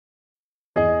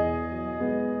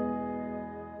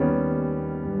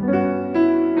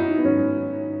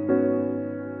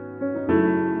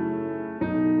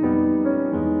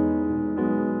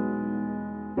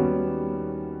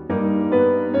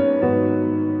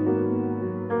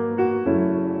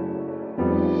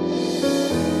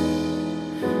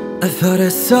I thought I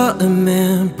saw a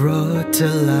man brought to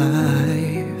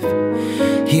life.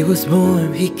 He was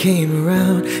warm, he came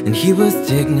around, and he was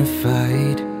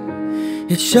dignified.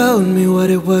 It showed me what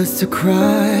it was to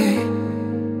cry.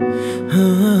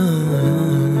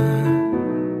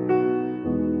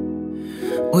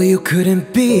 Well, you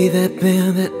couldn't be that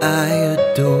man that I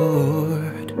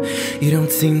adored. You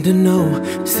don't seem to know,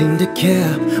 seem to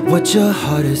care what your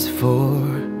heart is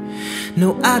for.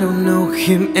 No, I don't know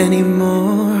him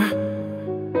anymore.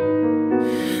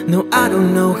 No, I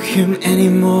don't know him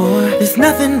anymore. There's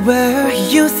nothing where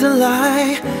he used to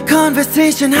lie.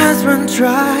 Conversation has run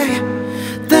dry.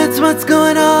 That's what's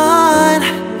going on.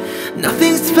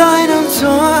 Nothing's fine, I'm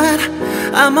torn.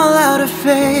 I'm all out of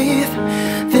faith.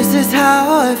 This is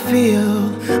how I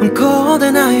feel. I'm cold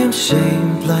and I am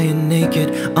shamed, lying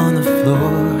naked on the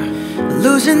floor.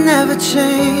 Illusion never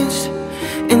changed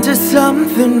into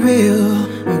something real.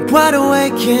 I'm wide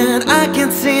awake and I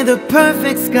can see the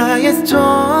perfect sky is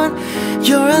torn.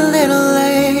 You're a little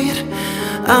late,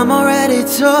 I'm already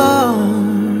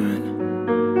torn.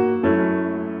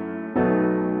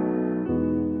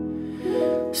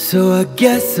 So I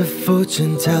guess a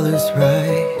fortune teller's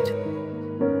right.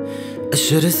 I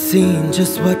should have seen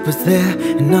just what was there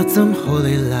and not some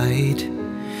holy light.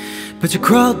 But you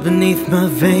crawled beneath my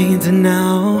veins and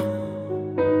now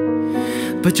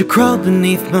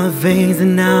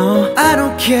I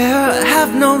don't care, I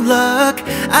have no luck.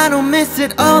 I don't miss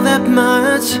it all that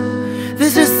much.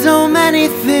 There's just so many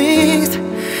things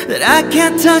that I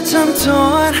can't touch, I'm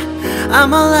torn.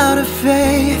 I'm all out of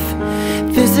faith.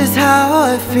 This is how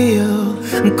I feel.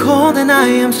 I'm cold and I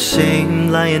am shamed,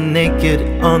 lying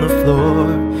naked on the floor.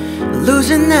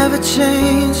 Illusion never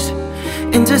changed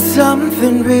into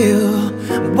something real.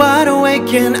 I'm wide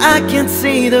awake and I can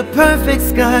see the perfect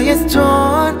sky is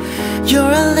torn.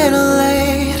 You're a little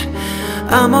late,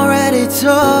 I'm already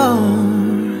torn.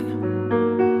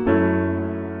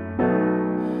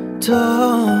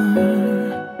 Torn.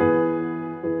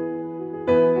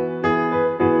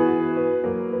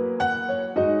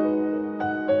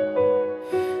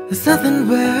 There's nothing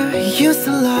where he used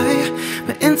to lie.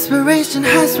 My inspiration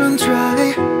has run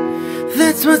dry.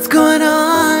 That's what's going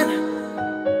on.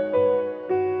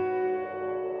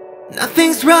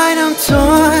 Nothing's right, I'm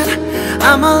torn.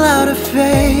 I'm all out of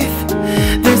faith.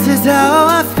 This is how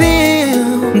I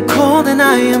feel. I'm cold and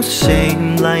I am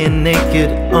shamed, lying naked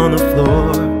on the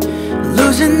floor.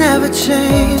 Illusion never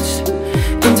changed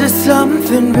into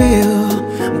something real.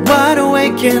 I'm wide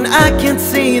awake and I can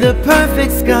see the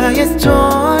perfect sky is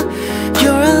torn.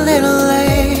 You're a little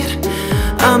late,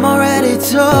 I'm already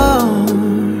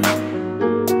torn.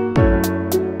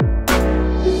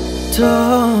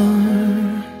 Torn.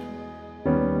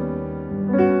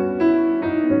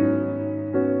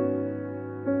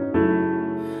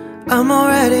 I'm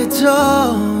already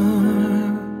torn.